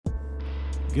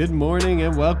Good morning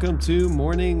and welcome to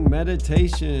Morning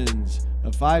Meditations,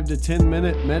 a 5 to 10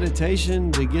 minute meditation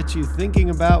to get you thinking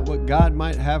about what God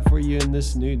might have for you in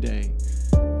this new day.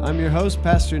 I'm your host,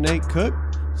 Pastor Nate Cook,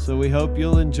 so we hope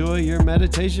you'll enjoy your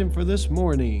meditation for this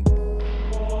morning.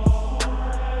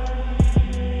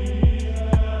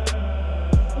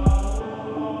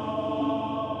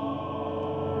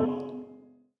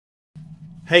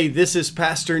 Hey, this is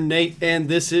Pastor Nate, and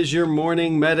this is your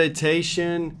morning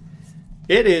meditation.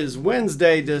 It is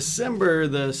Wednesday, December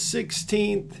the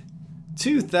 16th,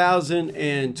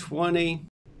 2020.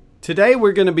 Today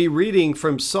we're going to be reading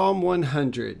from Psalm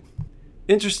 100.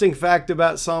 Interesting fact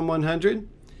about Psalm 100.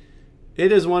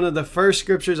 It is one of the first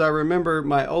scriptures I remember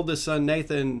my oldest son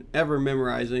Nathan ever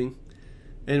memorizing.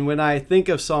 And when I think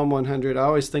of Psalm 100, I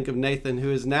always think of Nathan,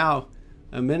 who is now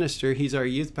a minister. He's our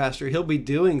youth pastor. He'll be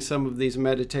doing some of these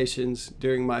meditations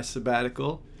during my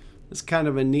sabbatical. It's kind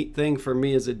of a neat thing for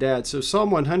me as a dad. So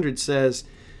Psalm 100 says,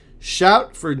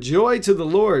 "Shout for joy to the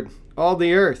Lord, all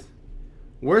the earth.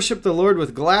 Worship the Lord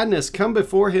with gladness. Come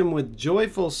before him with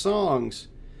joyful songs.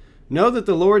 Know that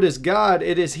the Lord is God.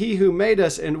 It is he who made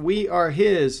us, and we are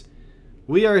his.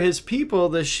 We are his people,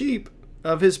 the sheep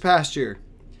of his pasture.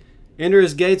 Enter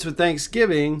his gates with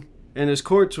thanksgiving and his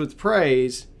courts with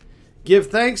praise. Give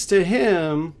thanks to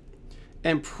him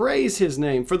and praise his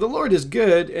name. For the Lord is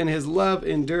good, and his love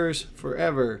endures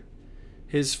forever.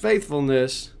 His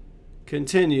faithfulness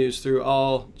continues through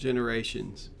all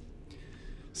generations."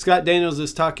 Scott Daniels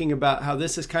is talking about how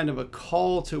this is kind of a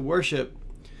call to worship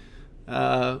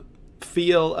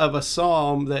feel of a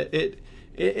psalm, that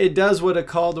it does what a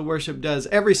call to worship does.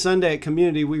 Every Sunday at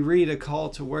Community, we read a call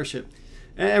to worship.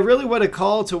 And really what a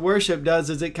call to worship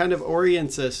does is it kind of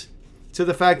orients us to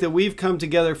the fact that we've come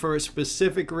together for a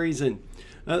specific reason.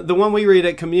 The one we read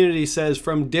at Community says,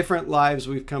 from different lives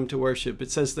we've come to worship.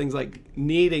 It says things like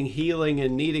needing healing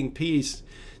and needing peace.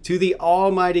 To the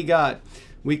Almighty God,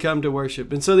 we come to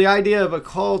worship. And so the idea of a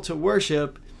call to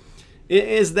worship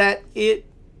is that it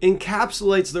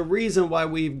encapsulates the reason why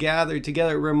we've gathered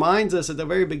together. It reminds us at the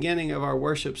very beginning of our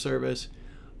worship service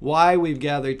why we've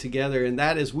gathered together. And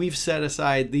that is we've set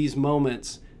aside these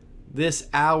moments, this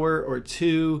hour or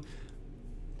two,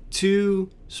 to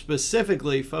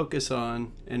specifically focus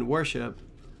on and worship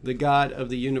the God of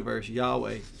the universe,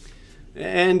 Yahweh.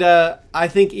 And I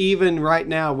think even right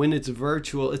now when it's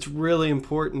virtual, it's really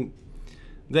important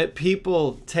that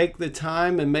people take the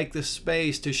time and make the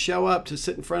space to show up, to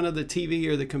sit in front of the TV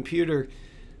or the computer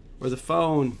or the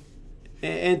phone,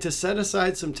 and to set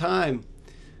aside some time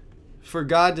for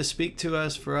God to speak to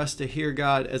us, for us to hear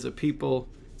God as a people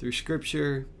through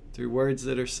scripture, through words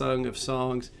that are sung of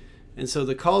songs. And so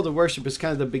the call to worship is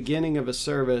kind of the beginning of a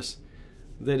service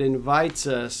that invites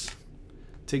us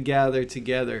to gather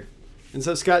together. And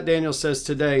so Scott Daniels says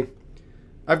today,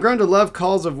 "I've grown to love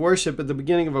calls of worship at the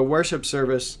beginning of a worship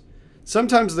service.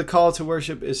 Sometimes the call to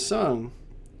worship is sung.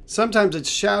 Sometimes it's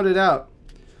shouted out.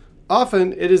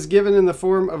 Often it is given in the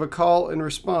form of a call and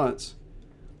response.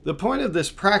 The point of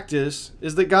this practice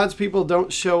is that God's people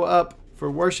don't show up for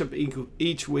worship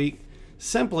each week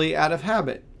simply out of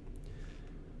habit.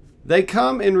 They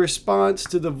come in response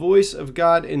to the voice of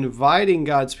God inviting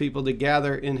God's people to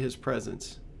gather in his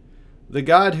presence. The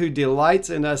God who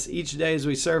delights in us each day as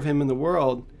we serve him in the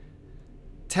world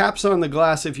taps on the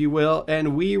glass, if you will,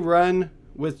 and we run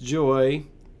with joy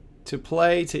to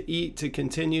play, to eat, to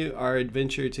continue our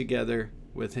adventure together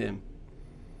with him."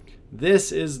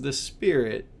 This is the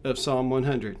spirit of Psalm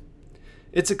 100.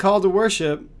 It's a call to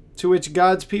worship to which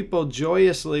God's people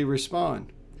joyously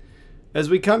respond. As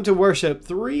we come to worship,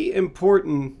 three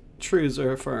important truths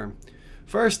are affirmed.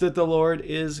 First, that the Lord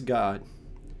is God.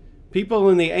 People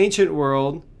in the ancient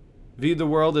world viewed the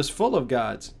world as full of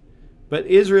gods, but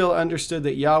Israel understood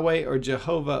that Yahweh or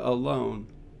Jehovah alone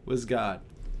was God.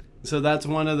 So that's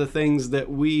one of the things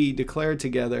that we declare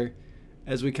together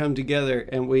as we come together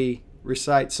and we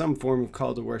recite some form of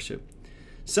call to worship.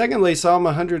 Secondly, Psalm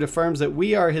 100 affirms that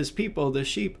we are his people, the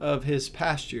sheep of his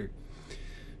pasture.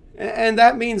 And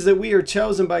that means that we are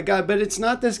chosen by God, but it's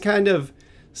not this kind of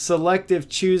selective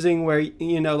choosing where,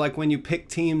 like when you pick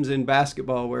teams in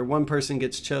basketball where one person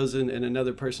gets chosen and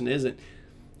another person isn't.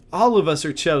 All of us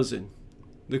are chosen.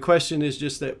 The question is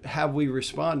just that, have we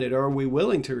responded, or are we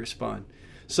willing to respond?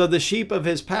 So the sheep of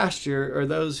his pasture are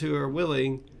those who are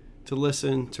willing to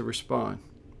listen, to respond.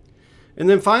 And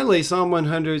then finally, Psalm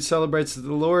 100 celebrates that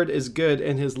the Lord is good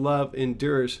and his love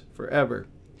endures forever.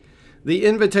 The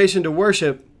invitation to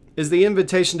worship is the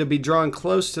invitation to be drawn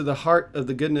close to the heart of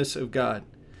the goodness of God.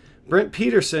 Brent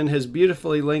Peterson has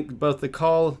beautifully linked both the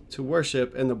call to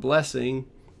worship and the blessing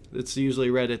that's usually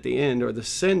read at the end, or the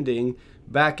sending,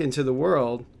 back into the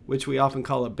world, which we often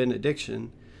call a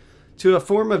benediction, to a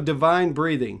form of divine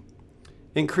breathing.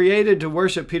 And created to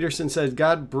worship, Peterson says,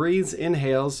 God breathes,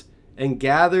 inhales, and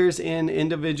gathers in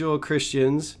individual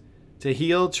Christians to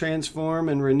heal, transform,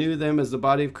 and renew them as the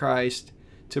body of Christ,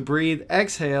 to breathe,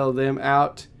 exhale them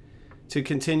out to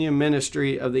continue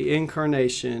ministry of the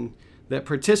incarnation that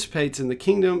participates in the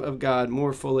kingdom of God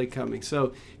more fully coming.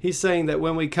 So he's saying that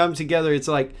when we come together, it's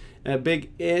like a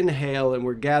big inhale and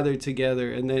we're gathered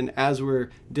together. And then as we're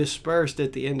dispersed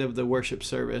at the end of the worship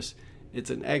service, it's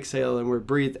an exhale and we're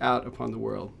breathed out upon the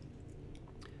world.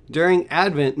 During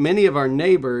Advent, many of our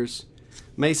neighbors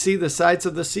may see the sights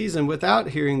of the season without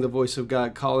hearing the voice of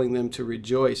God calling them to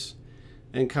rejoice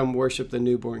and come worship the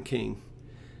newborn King.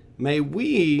 May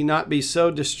we not be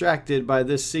so distracted by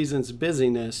this season's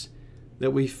busyness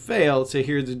that we fail to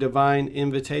hear the divine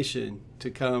invitation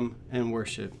to come and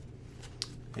worship.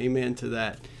 Amen to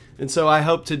that. And so I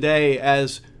hope today,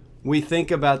 as we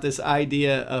think about this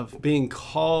idea of being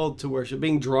called to worship,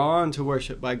 being drawn to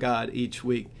worship by God each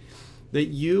week, that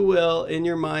you will, in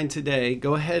your mind today,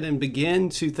 go ahead and begin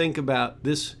to think about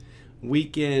this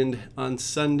weekend on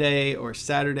Sunday or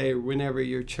Saturday or whenever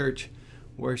your church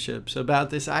worships, about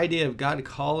this idea of God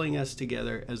calling us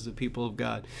together as the people of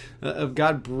God, of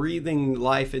God breathing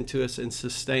life into us and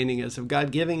sustaining us, of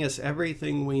God giving us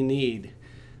everything we need,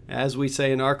 as we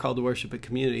say in our call to worship at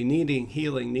Community, needing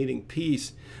healing, needing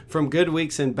peace from good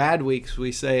weeks and bad weeks,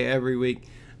 we say every week.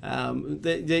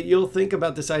 That you'll think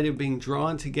about this idea of being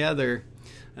drawn together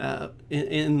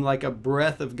in like a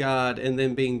breath of God and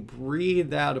then being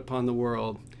breathed out upon the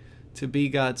world to be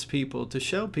God's people, to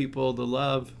show people the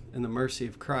love and the mercy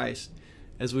of Christ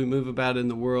as we move about in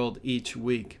the world each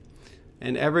week.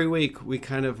 And every week we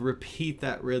kind of repeat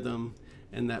that rhythm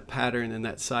and that pattern and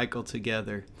that cycle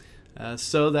together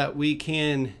so that we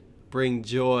can bring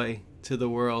joy to the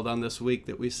world on this week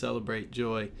that we celebrate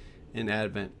joy in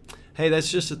Advent. Hey,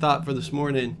 that's just a thought for this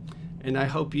morning, and I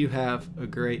hope you have a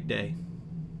great day.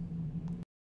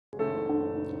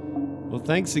 Well,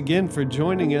 thanks again for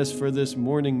joining us for this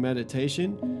morning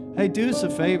meditation. Hey, do us a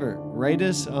favor, rate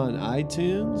us on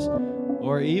iTunes,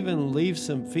 or even leave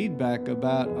some feedback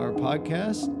about our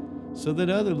podcast so that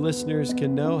other listeners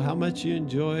can know how much you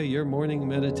enjoy your morning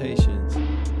meditations.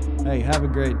 Hey, have a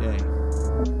great day.